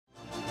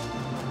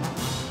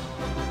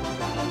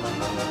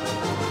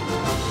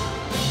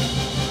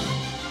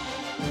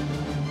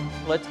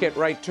let's get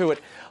right to it.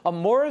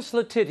 Amoris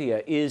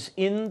Laetitia is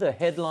in the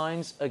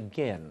headlines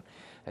again,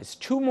 as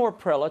two more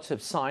prelates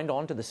have signed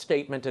on to the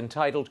statement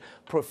entitled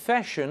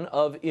Profession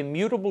of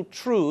Immutable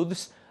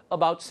Truths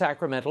about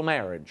Sacramental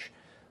Marriage.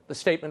 The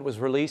statement was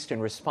released in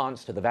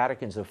response to the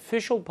Vatican's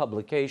official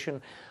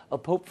publication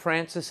of Pope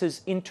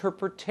Francis's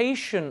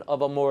interpretation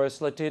of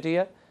Amoris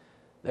Laetitia,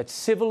 that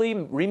civilly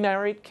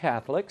remarried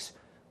Catholics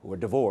who are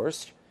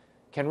divorced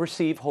can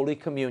receive Holy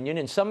Communion,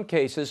 in some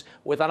cases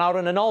without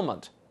an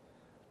annulment.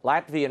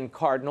 Latvian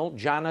Cardinal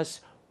Jānis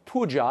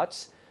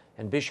Puģats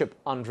and Bishop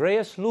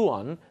Andreas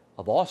Luan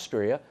of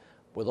Austria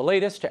were the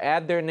latest to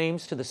add their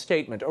names to the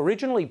statement.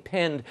 Originally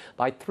penned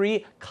by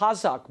three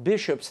Kazakh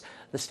bishops,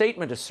 the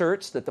statement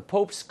asserts that the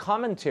Pope's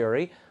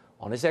commentary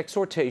on his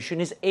exhortation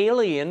is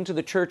alien to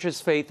the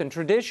Church's faith and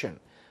tradition,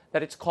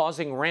 that it's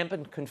causing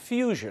rampant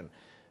confusion,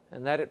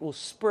 and that it will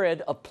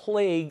spread a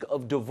plague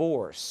of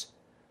divorce.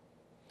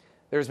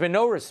 There's been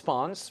no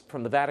response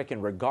from the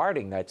Vatican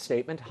regarding that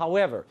statement.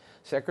 However,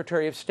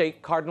 Secretary of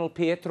State Cardinal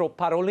Pietro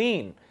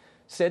Parolin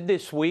said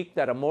this week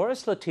that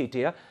Amoris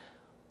Laetitia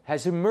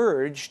has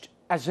emerged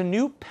as a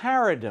new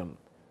paradigm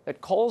that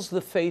calls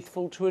the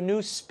faithful to a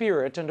new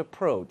spirit and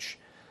approach.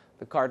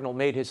 The Cardinal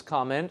made his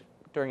comment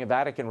during a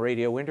Vatican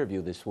radio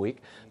interview this week.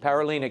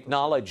 Parolin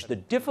acknowledged the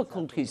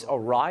difficulties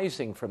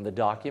arising from the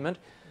document,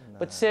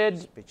 but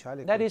said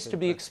that is to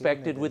be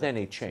expected with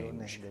any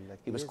change.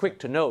 He was quick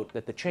to note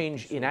that the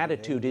change in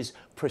attitude is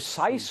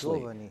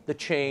precisely the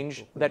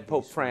change that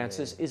Pope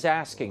Francis is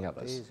asking of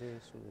us.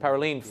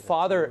 Parolin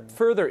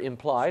further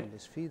implied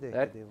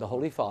that the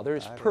Holy Father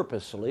is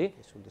purposely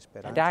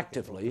and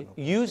actively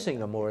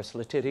using Amoris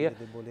Laetitia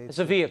as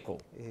a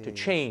vehicle to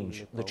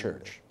change the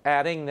Church,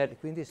 adding that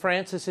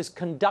Francis is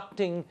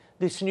conducting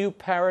this new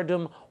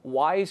paradigm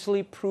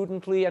wisely,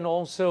 prudently, and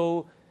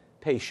also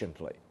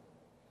patiently.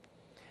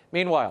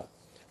 Meanwhile,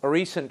 a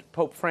recent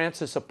Pope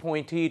Francis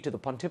appointee to the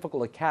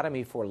Pontifical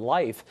Academy for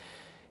Life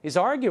is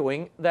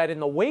arguing that in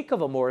the wake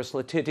of Amoris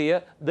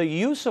Laetitia, the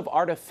use of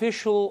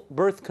artificial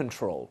birth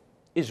control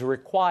is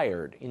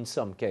required in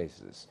some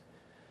cases.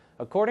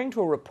 According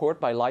to a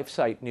report by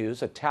LifeSite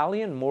News,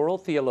 Italian moral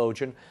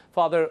theologian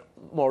Father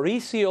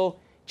Maurizio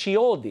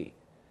Chiodi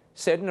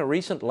said in a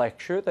recent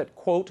lecture that,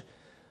 quote,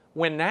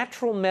 when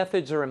natural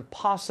methods are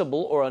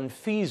impossible or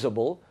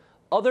unfeasible,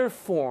 other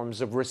forms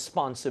of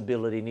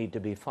responsibility need to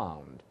be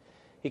found.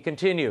 He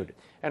continued,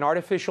 an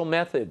artificial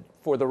method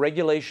for the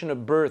regulation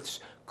of births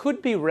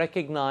could be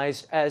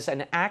recognized as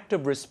an act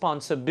of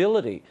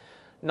responsibility,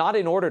 not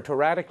in order to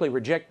radically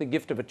reject the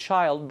gift of a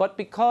child, but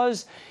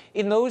because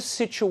in those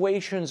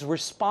situations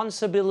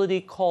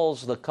responsibility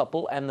calls the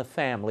couple and the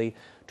family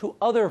to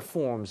other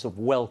forms of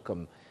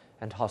welcome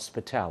and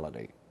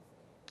hospitality.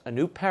 A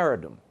new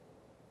paradigm,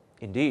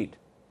 indeed.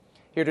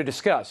 Here to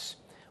discuss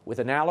with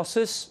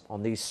analysis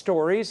on these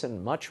stories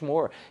and much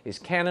more is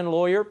canon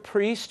lawyer,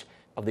 priest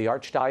of the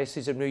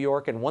Archdiocese of New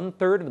York, and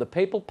one-third of the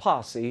Papal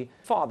Posse,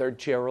 Father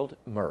GERALD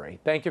Murray.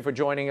 Thank you for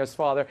joining us,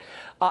 Father.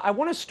 I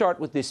want to start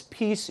with this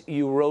piece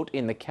you wrote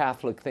in The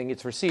Catholic Thing.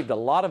 It's received a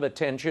lot of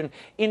attention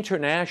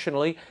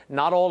internationally,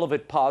 not all of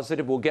it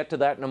positive. We'll get to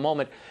that in a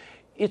moment.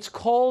 It's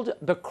called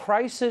The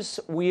Crisis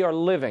We Are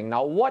Living.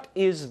 Now, what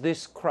is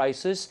this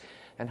crisis,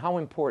 and how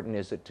important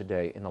is it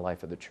today in the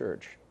life of the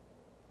Church?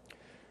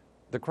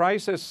 The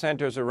crisis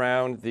centers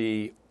around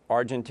the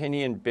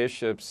Argentinian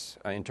bishop's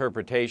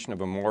interpretation of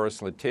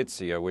Amoris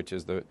Laetitia, which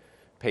is the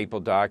papal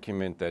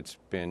document that's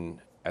been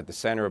at the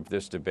center of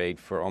this debate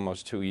for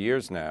almost 2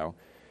 years now,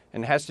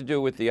 and has to do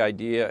with the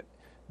idea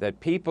that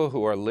people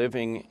who are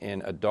living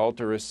in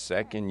adulterous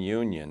second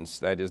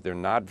unions, that is, they're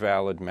not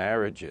valid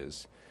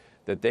marriages,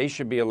 that they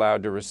should be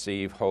allowed to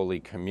receive Holy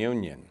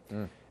Communion.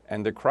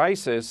 And the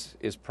crisis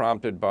is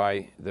prompted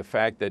by the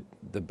fact that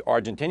the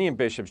Argentinian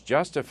bishops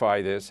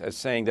justify this as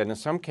saying that in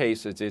some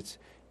cases it's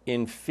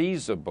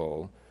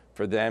infeasible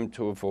for them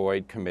to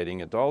avoid committing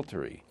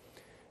adultery.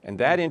 And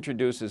that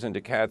introduces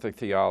into Catholic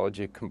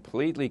theology a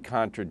completely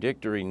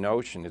contradictory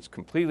notion. It's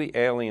completely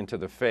alien to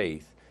the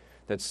faith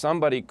that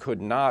somebody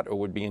could not or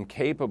would be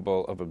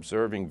incapable of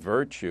observing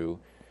virtue,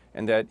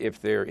 and that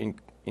if they're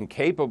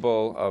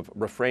incapable of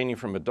refraining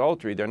from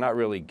adultery, they're not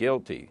really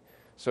guilty.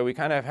 So we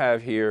kind of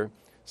have here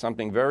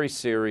something very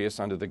serious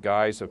under the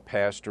guise of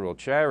pastoral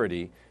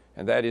charity,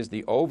 and that is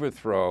the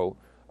overthrow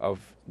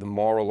of the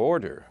moral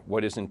order.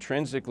 What is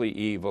intrinsically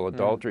evil,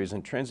 adultery is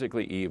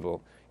intrinsically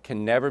evil,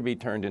 can never be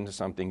turned into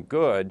something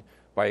good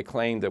by a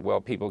claim that, well,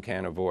 people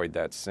can't avoid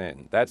that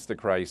sin. That's the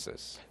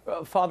crisis.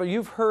 Father,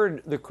 you've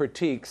heard the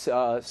critiques,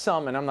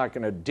 some, and I'm not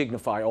going to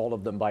dignify all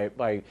of them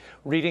by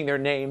reading their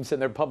names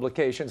and their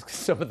publications, because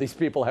some of these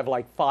people have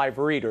like 5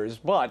 readers,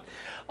 but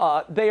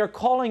they are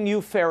calling you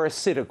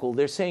pharisaical.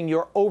 They're saying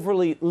you're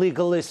overly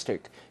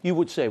legalistic. You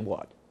would say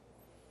what?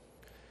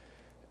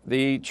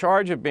 The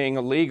charge of being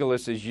a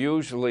legalist is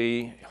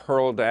usually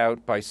hurled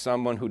out by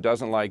someone who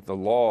doesn't like the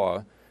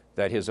law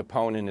that his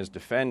opponent is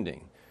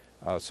defending.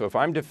 So if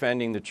I'm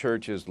defending the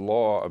Church's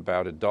law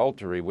about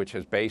adultery, which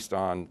is based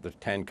on the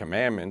 10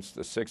 Commandments,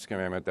 the 6th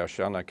commandment, thou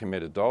shalt not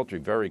commit adultery,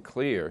 very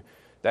clear,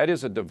 That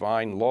is a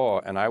divine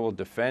law, and I will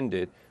defend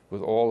it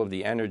with all of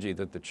the energy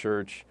that the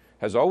Church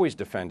has always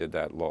defended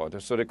that law.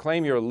 So to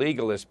claim you're a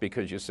legalist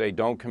because you say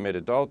don't commit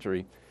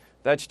adultery,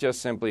 that's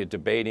just simply a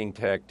debating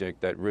tactic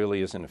that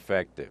really isn't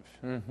effective.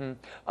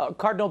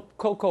 Cardinal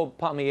Coco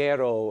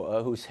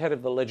Palmiero, who's head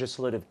of the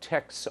Legislative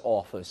Texts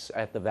Office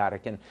at the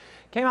Vatican,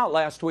 came out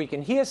last week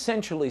and he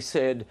essentially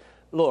said,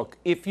 look,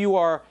 if you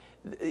are,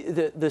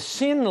 the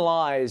sin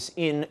lies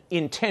in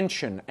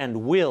intention and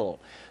will.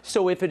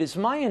 So if it is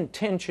my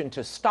intention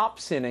to stop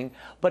sinning,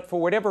 but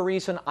for whatever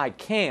reason I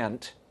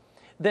can't,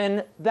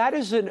 then that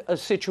is a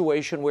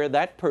situation where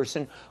that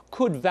person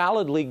could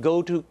validly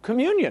go to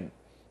communion.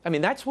 I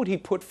mean, that's what he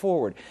put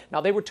forward. Now,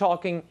 they were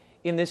talking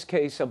in this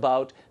case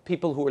about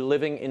people who are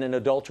living in an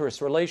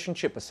adulterous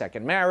relationship, a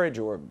second marriage,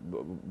 or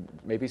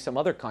maybe some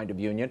other kind of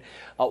union,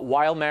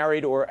 while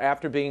married or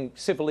after being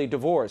civilly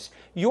divorced.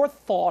 Your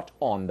thought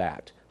on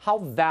that? How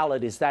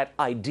valid is that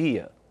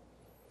idea?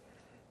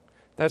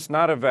 That's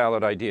not a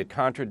valid idea. It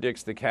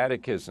contradicts the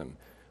Catechism.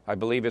 I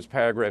believe it's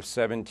paragraph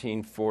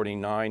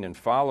 1749 and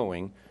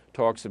following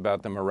talks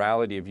about the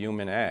morality of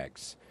human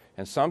acts.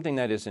 And something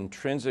that is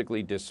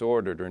intrinsically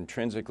disordered or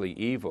intrinsically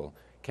evil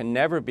can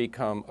never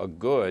become a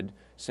good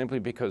simply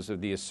because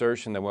of the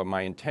assertion that, well,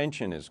 my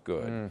intention is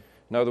good.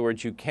 In other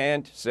words, you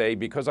can't say,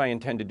 because I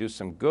intend to do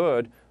some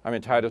good, I'm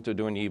entitled to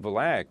do an evil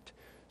act.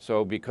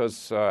 So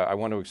because I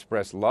want to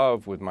express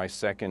love with my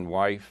second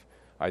wife,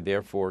 I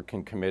therefore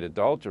can commit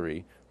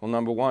adultery. Well,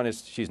 number one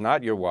is she's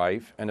not your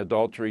wife, and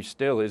adultery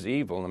still is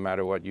evil no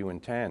matter what you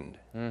intend.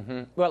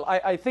 Well,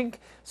 I think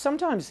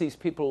sometimes these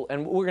people,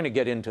 and we're going to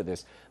get into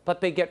this,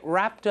 but they get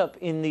wrapped up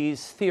in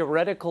these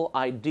theoretical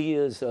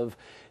ideas of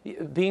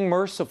being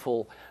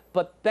merciful,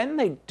 but then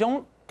they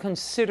don't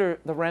consider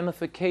the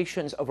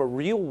ramifications of a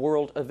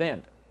real-world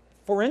event.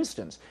 For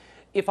instance,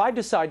 if I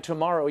decide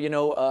tomorrow, you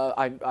know,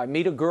 I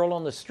meet a girl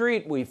on the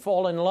street, we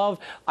fall in love,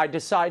 I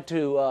decide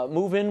to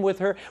move in with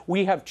her,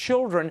 we have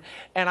children,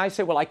 and I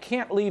say, well, I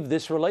can't leave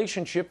this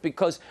relationship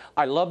because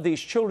I love these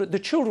children. The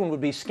children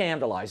would be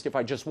scandalized if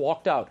I just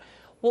walked out.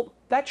 Well,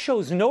 that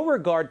shows no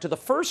regard to the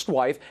first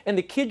wife and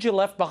the kids you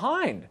left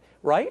behind,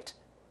 right?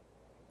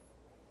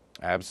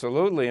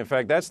 Absolutely. In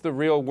fact, that's the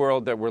real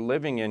world that we're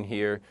living in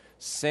here.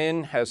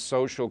 Sin has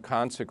social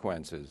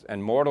consequences,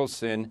 and mortal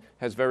sin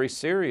has very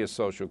serious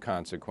social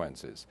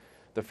consequences.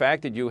 The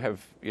fact that you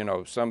have,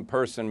 some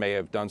person may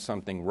have done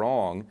something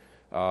wrong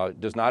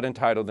does not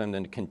entitle them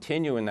to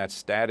continue in that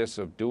status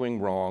of doing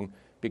wrong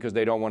because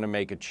they don't want to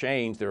make a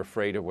change. They're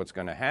afraid of what's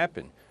going to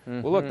happen.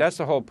 Well, look, that's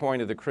the whole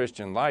point of the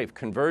Christian life.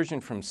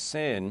 Conversion from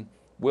sin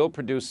will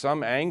produce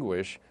some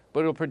anguish,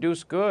 but it'll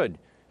produce good.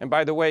 And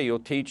by the way, you'll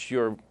teach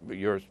your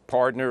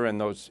partner and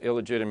those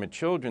illegitimate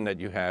children that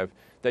you have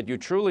that you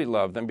truly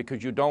love them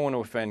because you don't want to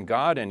offend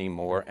God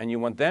anymore, and you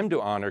want them to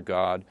honor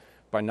God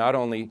by not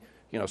only,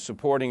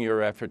 supporting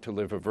your effort to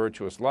live a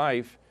virtuous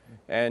life,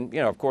 and,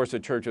 of course, the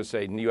Church will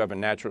say you have a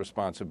natural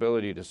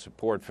responsibility to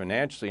support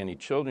financially any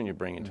children you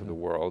bring into the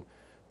world,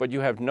 but you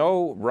have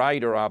no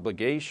right or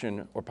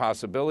obligation or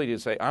possibility to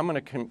say, I'm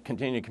going to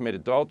continue to commit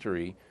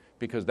adultery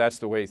because that's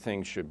the way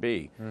things should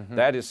be.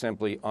 That is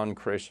simply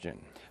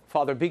unchristian.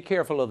 Father, be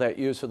careful of that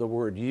use of the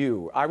word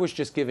you. I was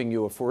just giving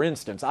you a for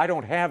instance. I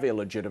don't have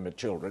illegitimate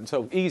children,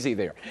 so easy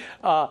there.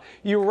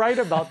 You write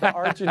about the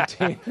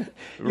Argentine,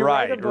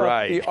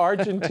 the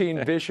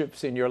Argentine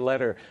bishops in your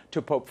letter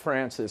to Pope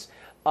Francis,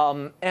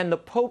 and the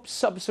Pope's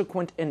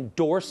subsequent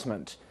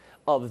endorsement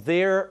of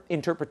their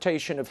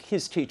interpretation of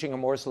his teaching,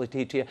 Amoris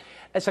Laetitia,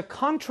 as a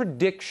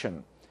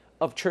contradiction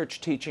of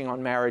church teaching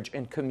on marriage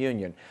and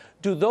communion.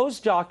 Do those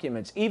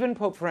documents, even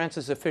Pope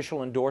Francis'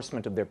 official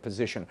endorsement of their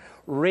position,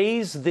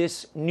 raise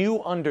this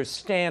new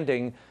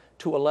understanding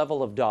to a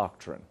level of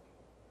doctrine?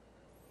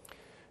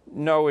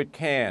 No, it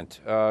can't.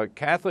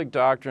 Catholic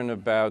doctrine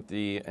about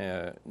the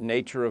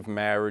nature of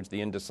marriage,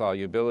 the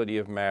indissolubility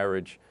of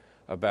marriage,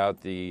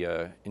 about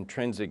the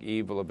intrinsic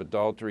evil of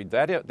adultery,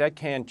 that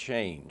can't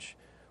change.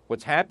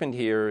 What's happened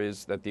here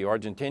is that the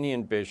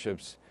Argentinian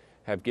bishops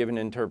have given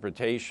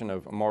interpretation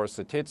of Amoris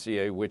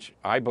Laetitia, which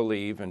I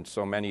believe, and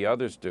so many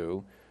others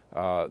do,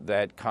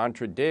 that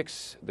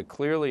contradicts the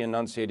clearly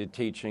enunciated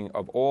teaching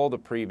of all the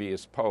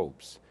previous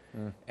popes.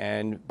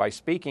 And by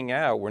speaking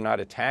out, we're not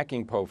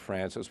attacking Pope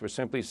Francis. We're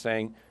simply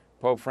saying,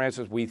 Pope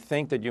Francis, we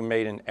think that you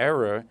made an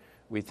error.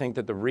 We think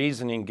that the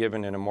reasoning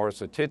given in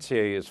Amoris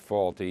Laetitia is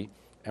faulty.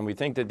 And we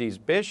think that these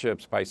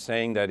bishops, by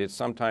saying that it's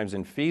sometimes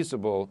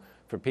infeasible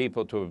for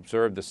people to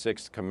observe the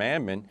sixth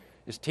commandment,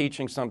 is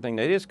teaching something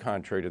that is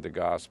contrary to the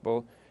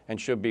gospel and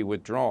should be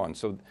withdrawn.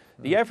 So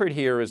the effort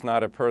here is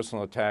not a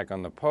personal attack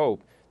on the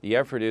Pope. The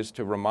effort is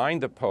to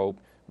remind the Pope,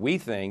 we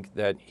think,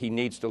 that he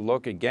needs to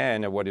look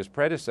again at what his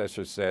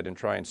predecessor said and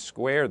try and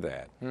square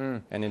that.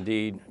 And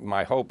indeed,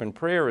 my hope and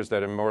prayer is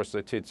that Amoris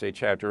Laetitia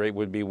Chapter 8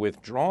 would be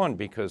withdrawn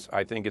because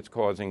I think it's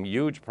causing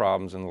huge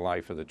problems in the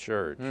life of the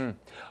Church.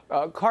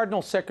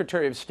 Cardinal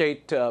Secretary of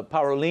State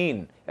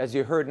Parolin, as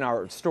you heard in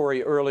our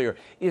story earlier,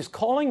 is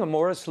calling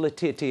Amoris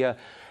Laetitia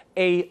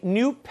a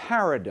new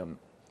paradigm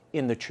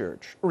in the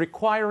Church,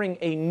 requiring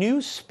a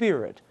new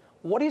spirit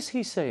What is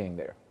he saying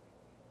there?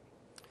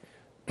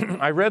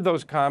 I read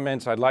those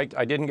comments. I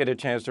didn't get a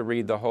chance to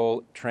read the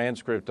whole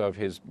transcript of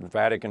his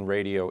Vatican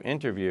radio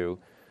interview,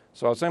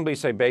 so I'll simply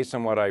say, based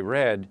on what I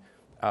read,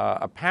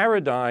 a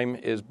paradigm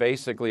is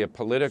basically a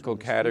political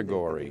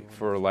category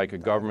for like a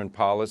government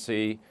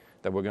policy,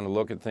 that we're going to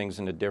look at things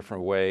in a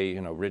different way,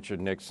 you know, Richard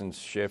Nixon's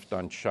shift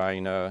on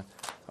China,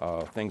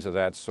 things of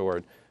that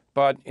sort.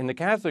 But in the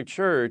Catholic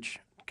Church,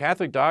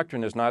 Catholic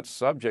doctrine is not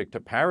subject to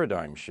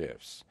paradigm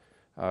shifts.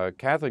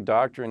 Catholic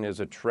doctrine is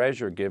a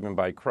treasure given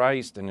by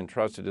Christ and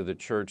entrusted to the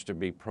Church to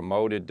be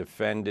promoted,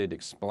 defended,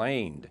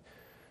 explained.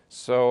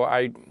 So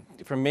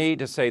for me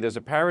to say there's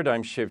a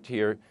paradigm shift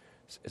here,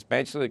 it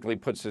basically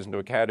puts us into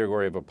a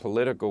category of a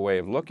political way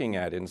of looking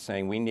at it and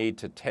saying we need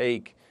to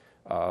take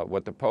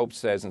what the Pope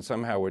says and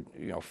somehow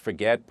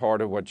forget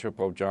part of what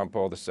Pope John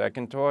Paul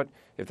II taught.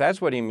 If that's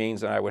what he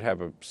means, then I would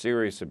have a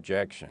serious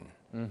objection.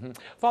 Mm-hmm.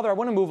 Father, I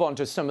want to move on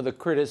to some of the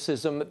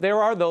criticism.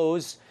 There are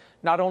those,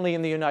 not only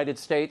in the United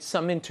States,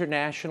 some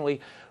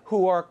internationally,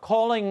 who are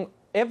calling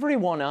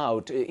everyone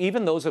out,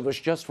 even those of us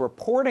just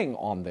reporting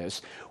on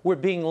this. We're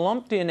being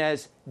lumped in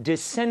as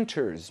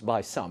dissenters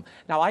by some.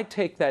 Now, I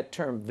take that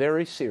term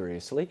very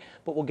seriously,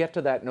 but we'll get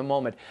to that in a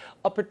moment.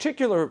 A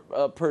particular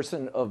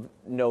person of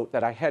note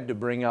that I had to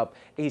bring up,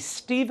 a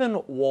Stephen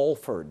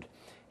Walford.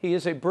 He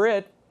is a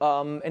Brit,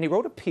 and he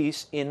wrote a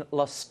piece in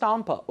La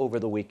Stampa over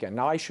the weekend.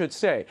 Now, I should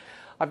say,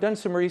 I've done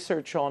some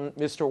research on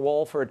Mr.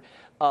 Walford.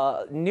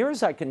 Near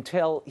as I can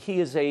tell, he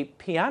is a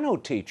piano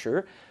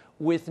teacher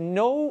with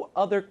no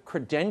other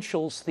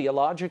credentials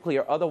theologically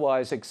or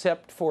otherwise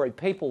except for a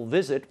papal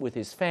visit with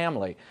his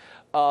family.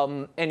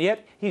 And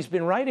yet he's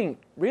been writing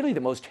really the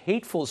most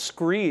hateful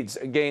screeds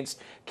against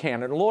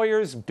canon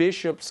lawyers,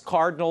 bishops,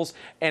 cardinals,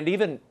 and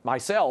even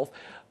myself.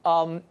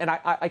 And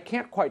I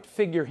can't quite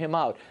figure him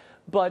out.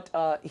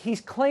 But he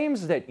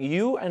claims that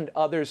you and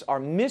others are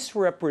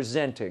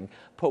misrepresenting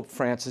Pope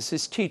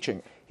Francis's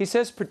teaching. He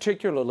says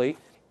particularly,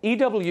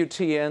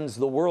 EWTN's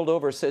The World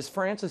Over says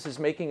Francis is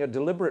making a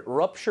deliberate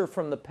rupture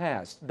from the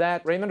past,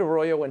 that Raymond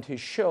Arroyo and his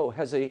show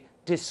has a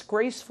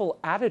disgraceful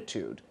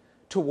attitude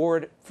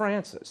toward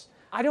Francis.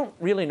 I don't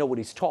really know what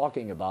he's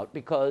talking about,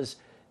 because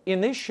in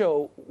this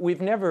show,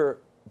 we've never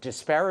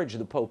disparaged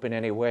the Pope in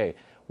any way.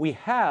 We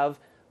have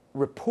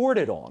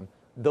reported on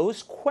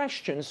those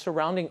questions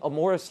surrounding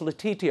Amoris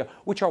Laetitia,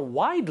 which are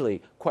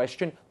widely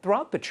questioned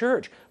throughout the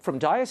Church, from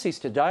diocese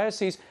to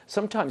diocese,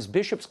 sometimes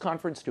bishops'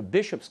 conference to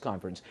bishops'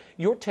 conference.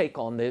 Your take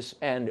on this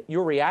and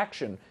your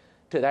reaction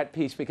to that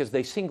piece, because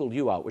they singled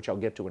you out, which I'll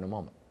get to in a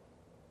moment.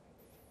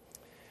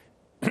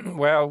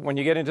 Well, when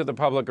you get into the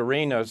public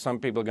arena, some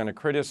people are going to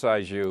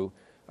criticize you.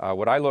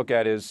 What I look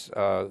at is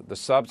the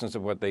substance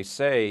of what they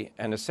say,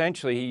 and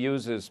essentially he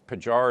uses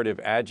pejorative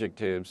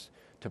adjectives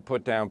to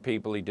put down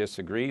people he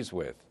disagrees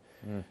with.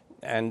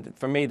 And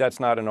for me,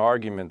 that's not an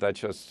argument. That's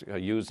just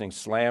using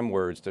slam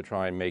words to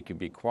try and make you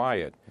be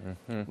quiet.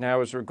 Now,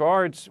 as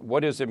regards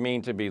what does it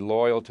mean to be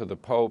loyal to the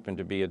Pope and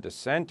to be a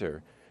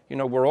dissenter, you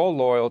know, we're all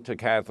loyal to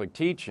Catholic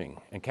teaching.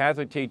 And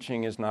Catholic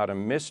teaching is not a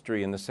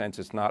mystery in the sense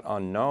it's not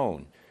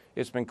unknown.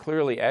 It's been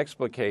clearly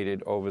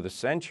explicated over the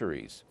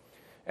centuries.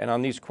 And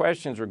on these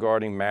questions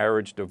regarding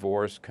marriage,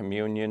 divorce,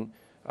 communion,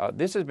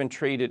 this has been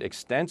treated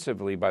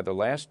extensively by the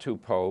last two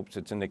popes.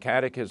 It's in the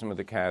Catechism of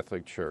the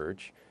Catholic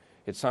Church.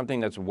 It's something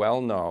that's well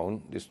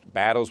known. These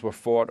battles were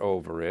fought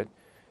over it.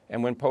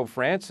 And when Pope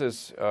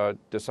Francis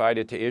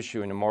decided to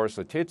issue an Amoris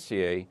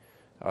Laetitia,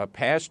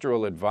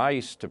 pastoral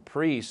advice to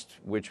priests,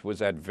 which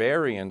was at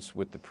variance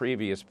with the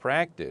previous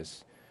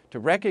practice, to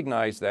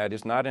recognize that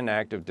is not an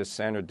act of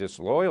dissent or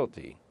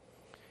disloyalty.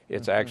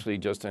 It's actually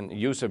just a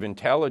use of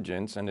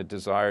intelligence and a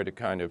desire to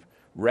kind of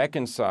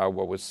reconcile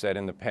what was said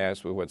in the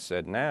past with what's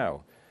said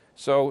now.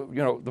 So,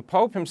 you know, the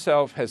Pope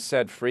himself has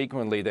said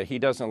frequently that he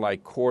doesn't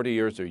like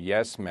courtiers or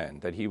yes men,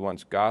 that he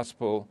wants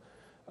gospel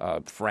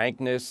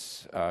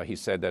frankness. He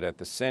said that at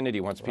the Synod.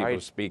 He wants people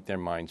to speak their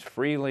minds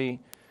freely.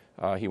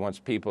 He wants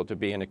people to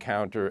be in a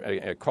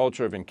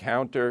culture of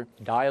encounter.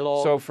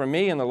 Dialogue. So for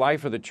me, in the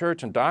life of the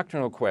Church and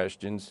doctrinal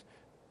questions,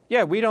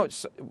 yeah, we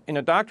don't, in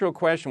a doctrinal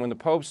question, when the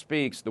Pope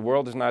speaks, the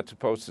world is not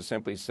supposed to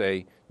simply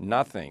say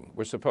nothing.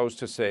 We're supposed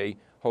to say,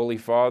 Holy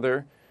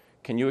Father,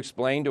 can you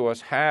explain to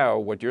us how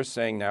what you're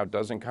saying now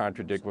doesn't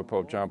contradict what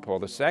Pope John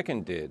Paul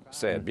II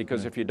said?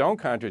 Because if you don't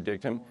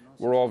contradict him,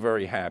 we're all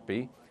very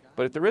happy.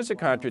 But if there is a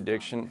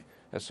contradiction,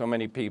 as so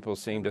many people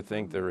seem to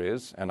think there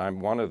is, and I'm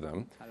one of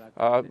them,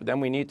 then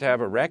we need to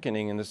have a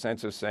reckoning in the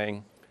sense of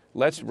saying,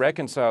 let's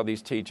reconcile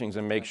these teachings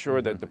and make sure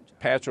that the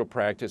pastoral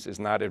practice is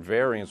not at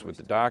variance with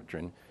the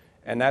doctrine.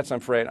 And that's,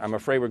 I'm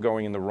afraid we're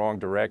going in the wrong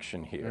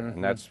direction here,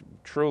 and that's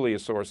truly a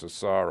source of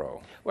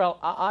sorrow. Well,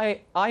 I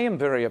am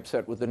very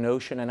upset with the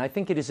notion, and I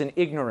think it is an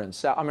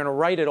ignorance. I'm going to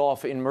write it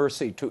off in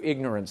mercy to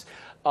ignorance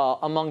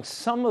among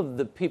some of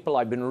the people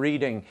I've been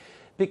reading,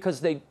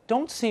 because they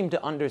don't seem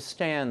to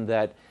understand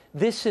that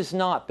this is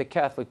not, the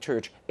Catholic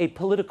Church, a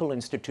political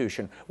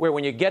institution where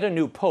when you get a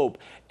new pope,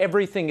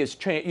 everything is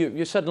changed.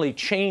 You suddenly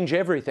change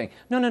everything.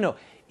 No, no, no.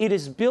 It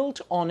is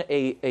built on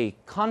a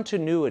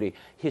continuity,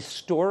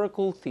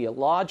 historical,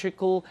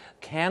 theological,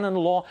 canon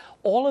law.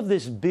 All of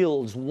this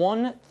builds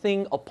one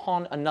thing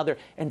upon another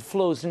and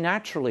flows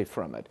naturally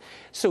from it.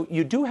 So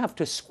you do have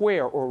to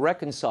square or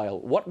reconcile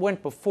what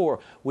went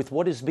before with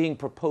what is being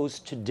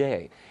proposed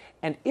today.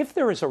 And if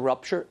there is a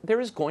rupture,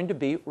 there is going to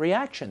be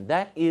reaction.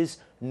 That is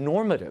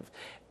normative.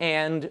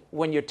 And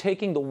when you're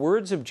taking the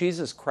words of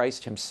Jesus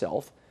Christ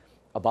himself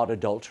about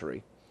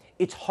adultery,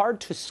 it's hard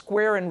to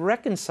square and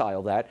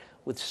reconcile that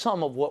with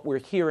some of what we're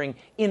hearing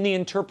in the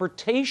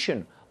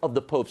interpretation of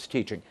the Pope's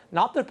teaching.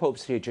 Not the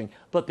Pope's teaching,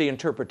 but the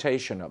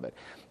interpretation of it.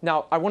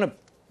 Now, I want to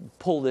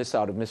pull this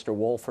out of Mr.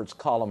 Walford's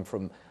column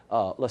from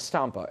La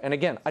Stampa. And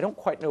again, I don't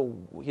quite know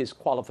his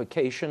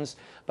qualifications,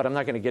 but I'm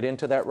not going to get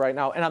into that right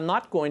now. And I'm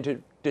not going to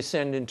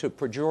descend into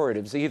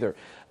pejoratives either,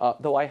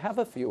 though I have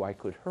a few I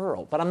could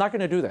hurl, but I'm not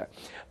going to do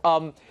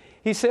that.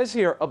 He says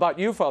here about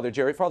you, Father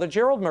Jerry, Father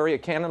Gerald Murray, a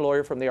canon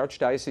lawyer from the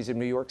Archdiocese of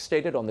New York,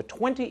 stated on the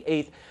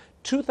 28th,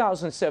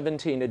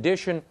 2017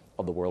 edition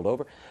of The World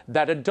Over,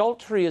 that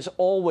adultery is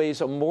always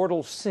a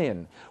mortal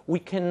sin. We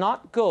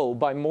cannot go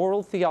by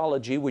moral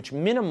theology which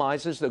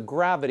minimizes the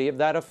gravity of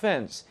that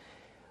offense.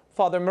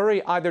 Father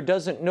Murray either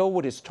doesn't know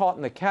what is taught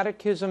in the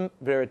Catechism,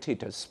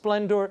 Veritatis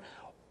Splendor,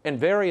 and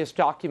various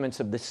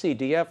documents of the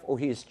CDF, or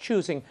he is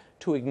choosing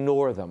to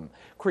ignore them,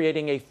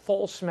 creating a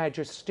false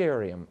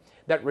magisterium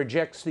that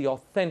rejects the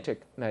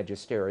authentic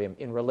magisterium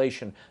in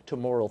relation to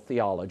moral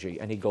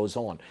theology. And he goes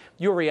on.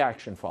 Your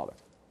reaction, Father?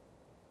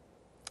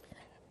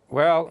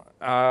 Well,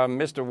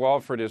 Mr.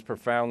 Walford is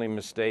profoundly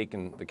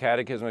mistaken. The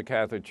Catechism of the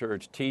Catholic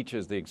Church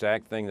teaches the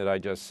exact thing that I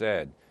just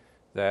said,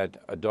 that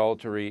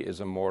adultery is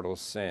a mortal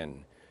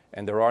sin.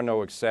 And there are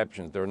no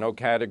exceptions. There are no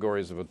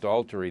categories of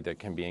adultery that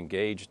can be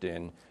engaged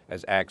in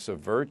as acts of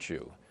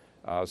virtue.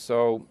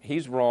 So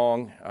he's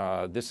wrong.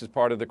 This is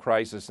part of the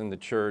crisis in the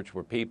Church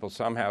where people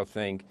somehow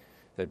think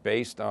that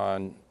based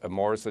on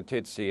Amoris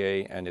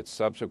Laetitia and its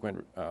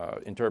subsequent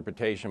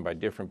interpretation by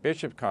different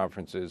bishop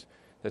conferences,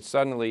 that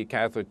suddenly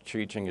Catholic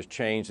teaching has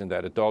changed and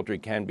that adultery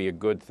can be a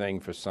good thing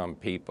for some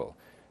people.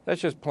 That's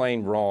just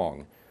plain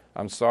wrong.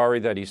 I'm sorry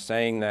that he's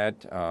saying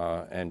that,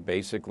 and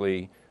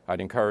basically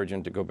I'd encourage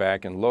him to go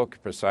back and look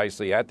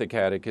precisely at the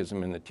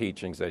Catechism and the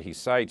teachings that he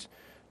cites.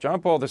 John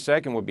Paul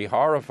II would be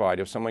horrified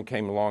if someone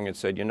came along and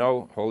said, you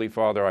know, Holy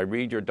Father, I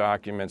read your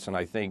documents and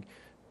I think,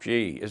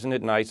 gee, isn't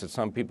it nice that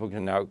some people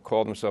can now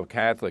call themselves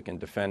Catholic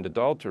and defend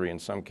adultery in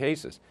some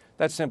cases?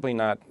 That's simply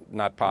not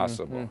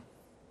possible. Mm-hmm.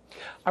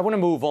 I want to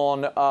move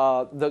on.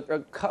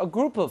 A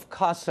group of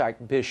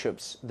Cossack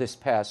bishops this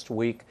past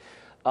week,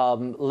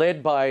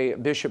 led by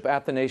Bishop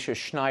Athanasius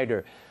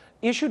Schneider,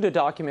 issued a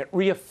document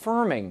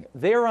reaffirming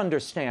their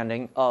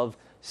understanding of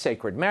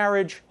sacred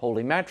marriage,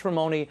 holy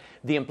matrimony,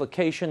 the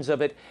implications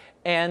of it,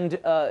 and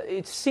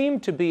it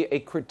seemed to be a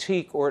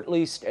critique, or at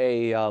least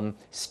a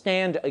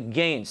stand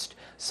against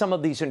some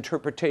of these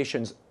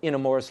interpretations in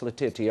Amoris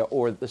Laetitia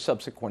or the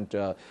subsequent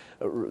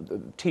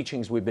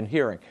teachings we've been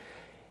hearing.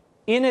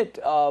 In it,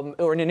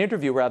 or in an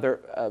interview rather,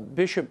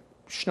 Bishop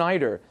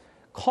Schneider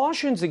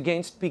cautions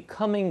against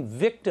becoming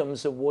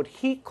victims of what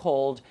he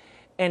called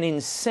an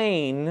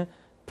insane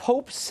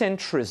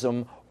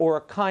pope-centrism or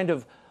a kind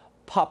of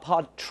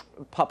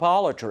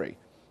popolatry.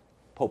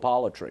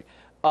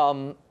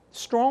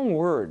 Strong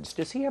words.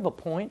 Does he have a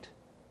point?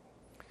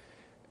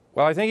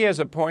 Well, I think he has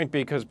a point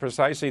because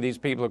precisely these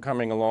people are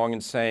coming along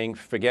and saying,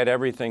 forget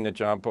everything that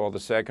John Paul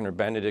II or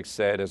Benedict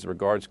said as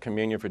regards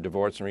communion for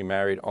divorced and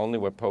remarried. Only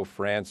what Pope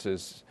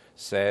Francis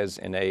says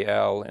in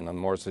AL and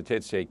Amoris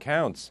Laetitia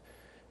counts.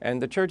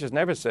 And the Church has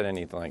never said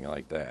anything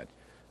like that.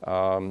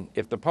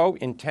 If the Pope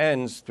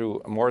intends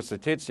through Amoris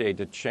Laetitia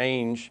to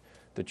change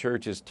the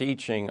Church's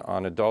teaching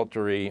on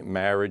adultery,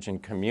 marriage,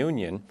 and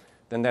communion,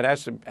 then that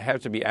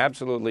has to be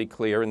absolutely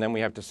clear, and then we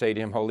have to say to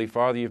him, Holy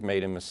Father, you've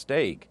made a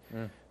mistake.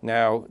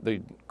 Now,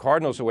 the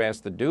cardinals who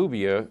asked the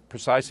dubia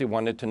precisely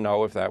wanted to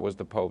know if that was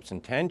the Pope's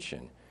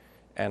intention.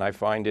 And I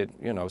find it,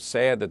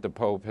 sad that the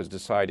Pope has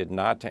decided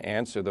not to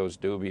answer those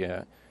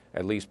dubia,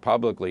 at least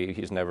publicly.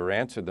 He's never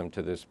answered them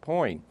to this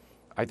point.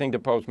 I think the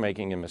Pope's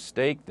making a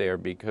mistake there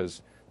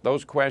because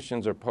those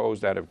questions are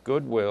posed out of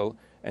goodwill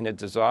and a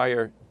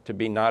desire to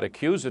be not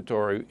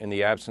accusatory in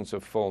the absence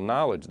of full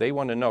knowledge. They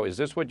want to know, is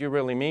this what you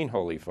really mean,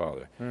 Holy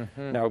Father?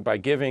 Mm-hmm. Now, by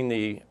giving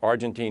the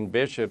Argentine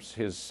bishops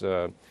his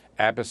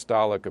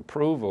apostolic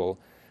approval,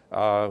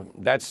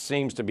 that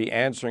seems to be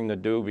answering the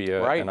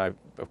dubia, right. And I'm,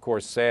 of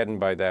course, saddened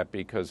by that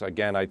because,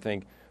 again, I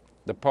think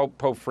the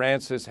Pope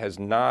Francis has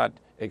not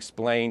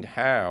explained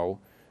how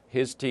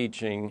his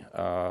teaching,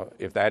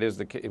 if that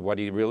is what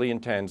he really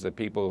intends, that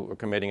people who are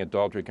committing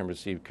adultery can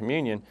receive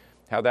communion,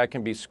 how that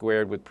can be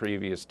squared with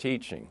previous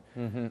teaching.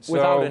 Mm-hmm.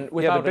 So,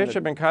 the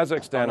bishop in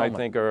Kazakhstan, I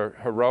think, are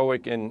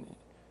heroic in...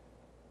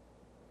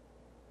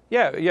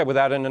 Yeah,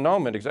 without an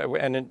annulment.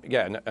 Exactly. And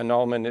an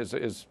annulment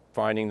is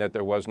finding that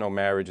there was no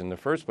marriage in the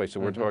first place.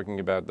 So we're talking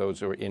about those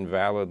who are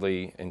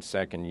invalidly in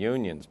second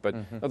unions. But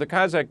the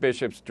Kazakh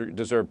bishops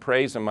deserve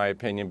praise, in my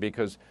opinion,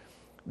 because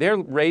they're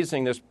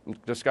raising this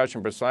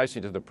discussion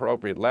precisely to the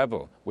appropriate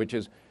level, which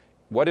is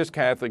what has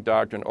Catholic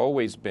doctrine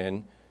always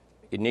been?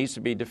 It needs to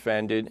be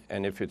defended,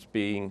 and if it's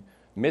being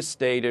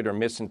misstated or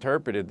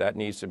misinterpreted, that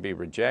needs to be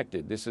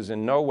rejected. This is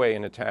in no way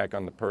an attack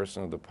on the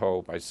person of the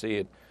Pope. I see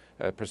it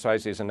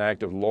precisely as an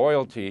act of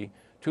loyalty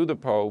to the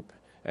Pope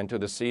and to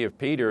the See of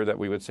Peter, that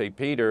we would say,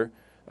 Peter,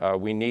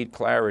 we need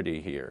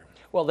clarity here.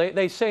 Well,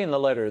 they say in the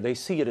letter they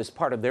see it as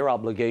part of their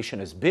obligation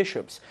as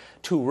bishops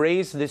to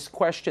raise this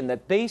question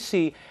that they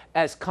see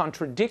as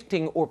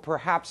contradicting or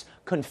perhaps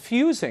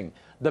confusing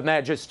the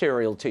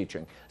magisterial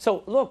teaching.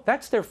 So, look,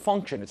 that's their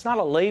function. It's not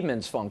a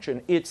layman's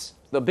function. It's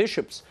the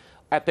bishops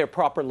at their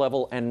proper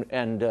level,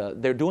 and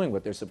they're doing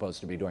what they're supposed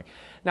to be doing.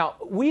 Now,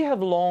 we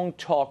have long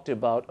talked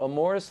about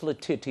Amoris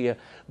Laetitia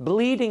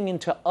bleeding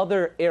into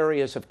other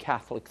areas of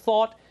Catholic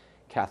thought,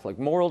 Catholic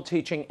moral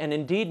teaching, and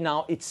indeed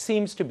now it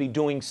seems to be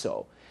doing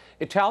so.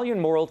 Italian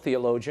moral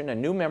theologian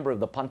and new member of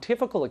the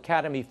Pontifical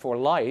Academy for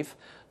Life,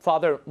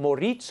 Father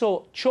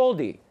Maurizio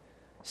Cioldi,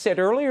 said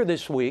earlier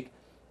this week,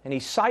 and he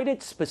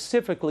cited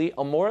specifically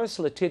Amoris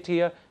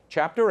Laetitia,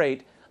 chapter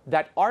 8,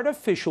 that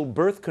artificial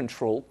birth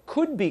control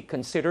could be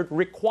considered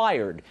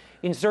required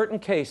in certain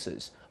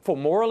cases for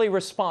morally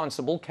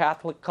responsible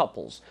Catholic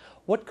couples.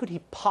 What could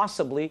he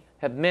possibly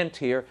have meant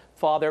here,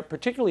 Father,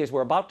 particularly as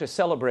we're about to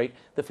celebrate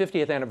the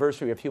 50th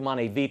anniversary of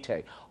Humanae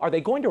Vitae? Are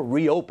they going to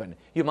reopen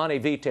Humanae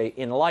Vitae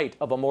in light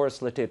of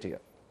Amoris Laetitia?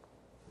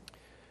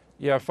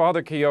 Yeah,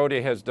 Father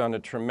Cioldi has done a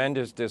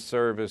tremendous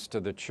disservice to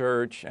the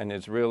Church, and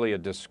it's really a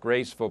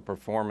disgraceful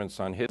performance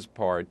on his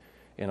part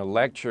in a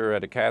lecture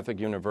at a Catholic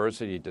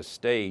university to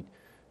state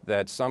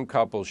that some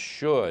couples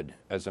should,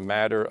 as a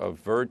matter of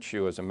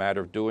virtue, as a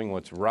matter of doing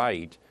what's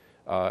right,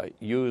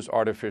 use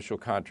artificial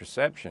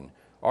contraception.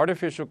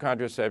 Artificial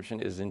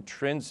contraception is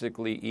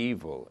intrinsically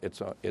evil.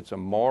 It's a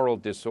moral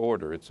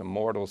disorder. It's a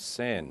mortal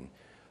sin.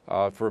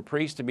 For a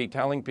priest to be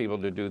telling people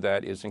to do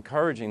that is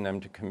encouraging them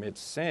to commit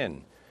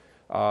sin.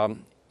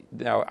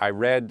 Now, I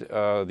read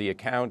the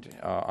account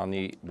on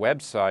the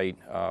website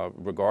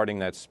regarding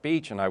that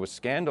speech, and I was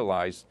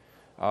scandalized.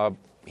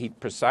 He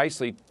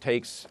precisely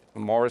takes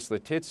Amoris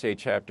Laetitia,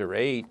 chapter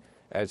 8,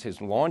 as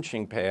his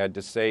launching pad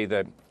to say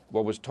that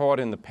what was taught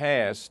in the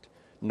past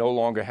no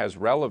longer has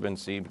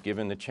relevancy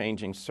given the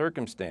changing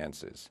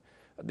circumstances.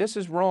 This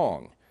is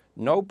wrong.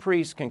 No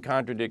priest can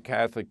contradict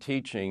Catholic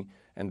teaching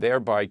and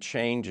thereby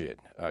change it.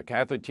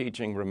 Catholic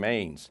teaching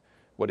remains.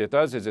 What it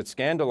does is it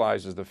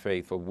scandalizes the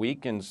faithful,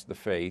 weakens the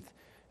faith,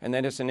 and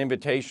then it's an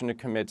invitation to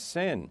commit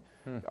sin.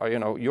 You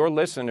know, your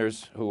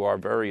listeners, who are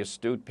very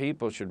astute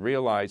people, should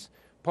realize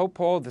Pope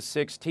Paul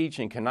VI's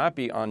teaching cannot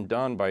be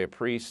undone by a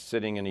priest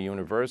sitting in a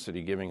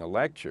university giving a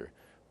lecture.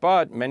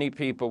 But many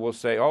people will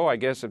say, oh, I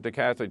guess if the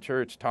Catholic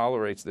Church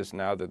tolerates this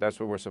now, that's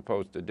what we're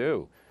supposed to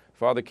do.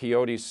 Father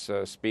Cioldi's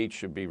speech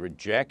should be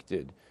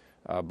rejected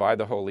by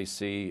the Holy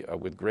See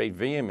with great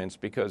vehemence,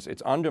 because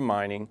it's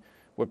undermining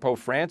what Pope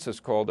Francis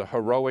called a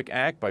heroic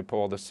act by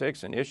Paul VI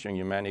in issuing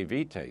Humanae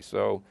Vitae.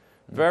 So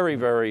very,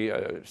 very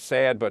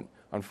sad, but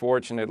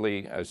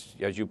unfortunately, as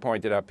you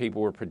pointed out,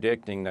 people were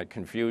predicting that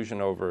confusion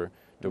over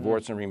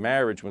divorce and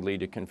remarriage would lead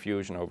to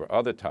confusion over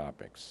other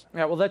topics.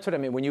 Yeah, well, that's what I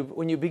mean.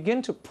 When you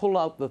begin to pull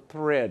out the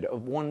thread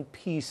of one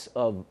piece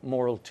of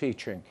moral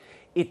teaching,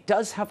 it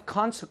does have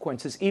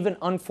consequences, even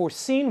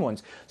unforeseen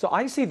ones. So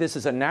I see this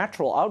as a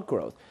natural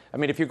outgrowth. I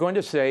mean, if you're going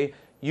to say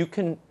you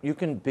can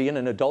be in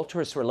an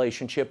adulterous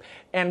relationship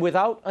and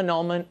without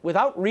annulment,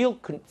 without real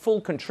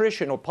full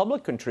contrition or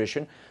public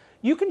contrition,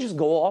 you can just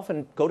go off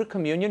and go to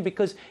communion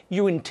because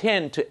you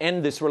intend to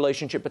end this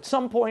relationship at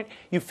some point.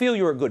 You feel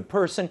you're a good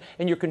person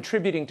and you're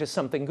contributing to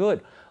something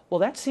good. Well,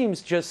 that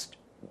seems just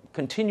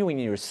continuing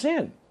in your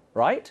sin,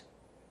 right?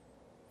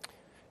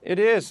 It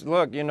is.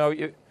 Look, you know,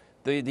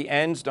 the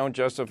ends don't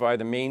justify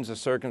the means. The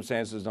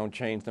circumstances don't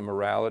change the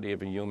morality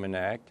of a human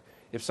act.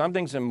 If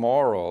something's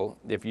immoral,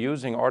 if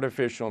using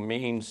artificial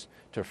means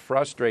to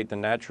frustrate the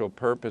natural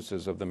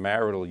purposes of the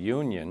marital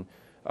union,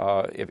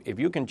 if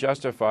you can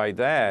justify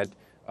that,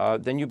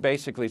 then you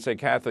basically say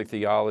Catholic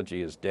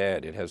theology is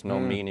dead. It has no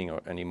meaning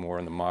anymore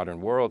in the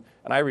modern world.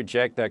 And I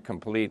reject that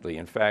completely.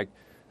 In fact,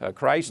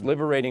 Christ's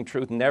liberating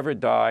truth never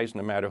dies,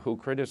 no matter who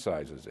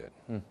criticizes it.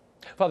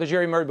 Father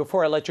Jerry Murray,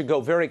 before I let you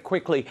go, very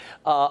quickly,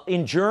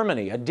 in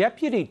Germany, a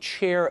deputy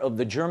chair of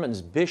the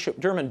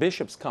German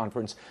Bishops'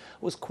 Conference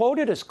was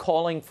quoted as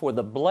calling for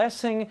the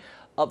blessing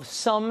of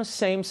some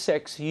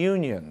same-sex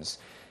unions.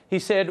 He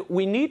said,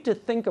 we need to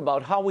think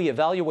about how we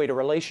evaluate a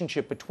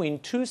relationship between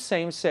two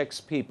same-sex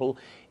people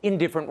in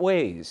different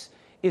ways.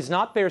 Is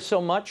not there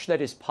so much that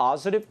is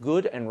positive,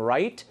 good, and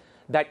right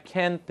that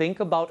can think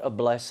about a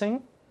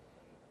blessing?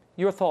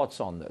 Your thoughts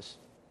on this?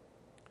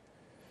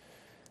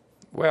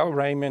 Well,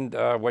 Raymond,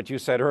 what you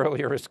said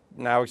earlier is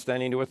now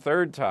extending to a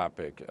third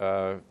topic.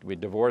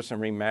 With divorce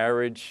and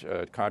remarriage,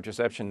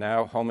 contraception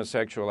now,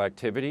 homosexual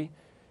activity.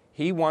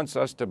 He wants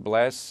us to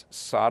bless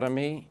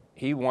sodomy.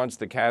 He wants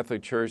the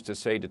Catholic Church to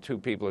say to two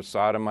people who are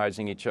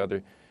sodomizing each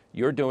other,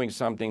 you're doing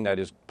something that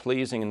is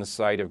pleasing in the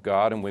sight of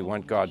God, and we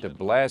want God to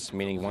bless,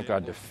 meaning we want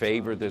God to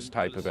favor this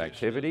type of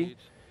activity.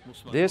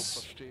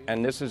 This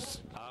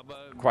is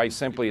quite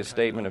simply a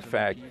statement of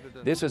fact.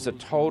 This is a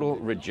total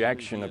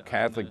rejection of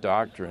Catholic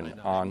doctrine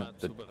on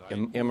the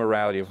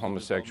immorality of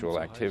homosexual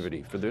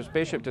activity. For this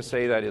bishop to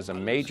say that is a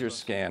major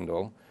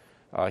scandal.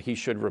 He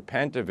should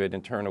repent of it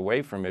and turn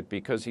away from it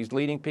because he's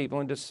leading people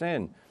into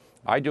sin.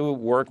 I do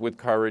work with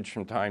Courage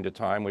from time to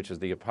time, which is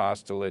the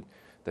apostolate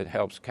that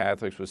helps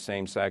Catholics with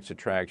same-sex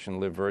attraction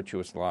live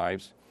virtuous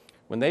lives.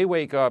 When they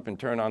wake up and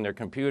turn on their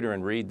computer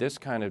and read this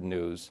kind of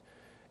news,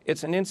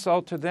 it's an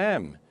insult to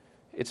them.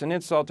 It's an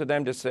insult to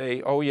them to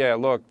say, oh yeah,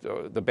 look,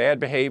 the bad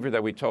behavior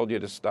that we told you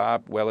to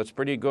stop, well, it's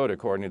pretty good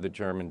according to the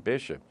German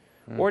bishop.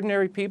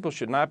 Ordinary people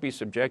should not be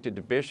subjected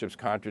to bishops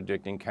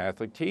contradicting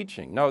Catholic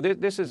teaching. No,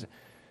 this is,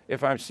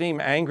 if I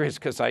seem angry, it's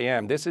because I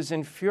am. This is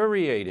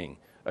infuriating.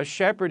 A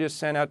shepherd is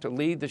sent out to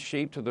lead the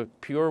sheep to the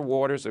pure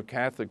waters of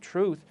Catholic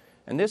truth,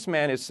 and this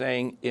man is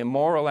saying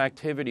immoral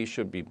activity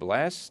should be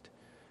blessed.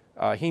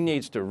 He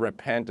needs to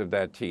repent of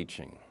that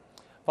teaching.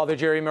 Father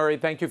Jerry Murray,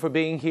 thank you for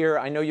being here.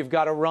 I know you've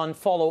got to run.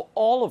 Follow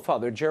all of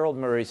Father Gerald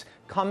Murray's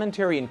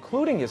commentary,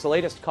 including his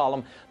latest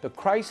column, The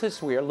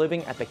Crisis We Are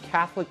Living, at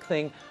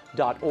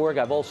thecatholicthing.org.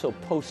 I've also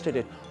posted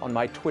it on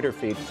my Twitter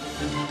feed.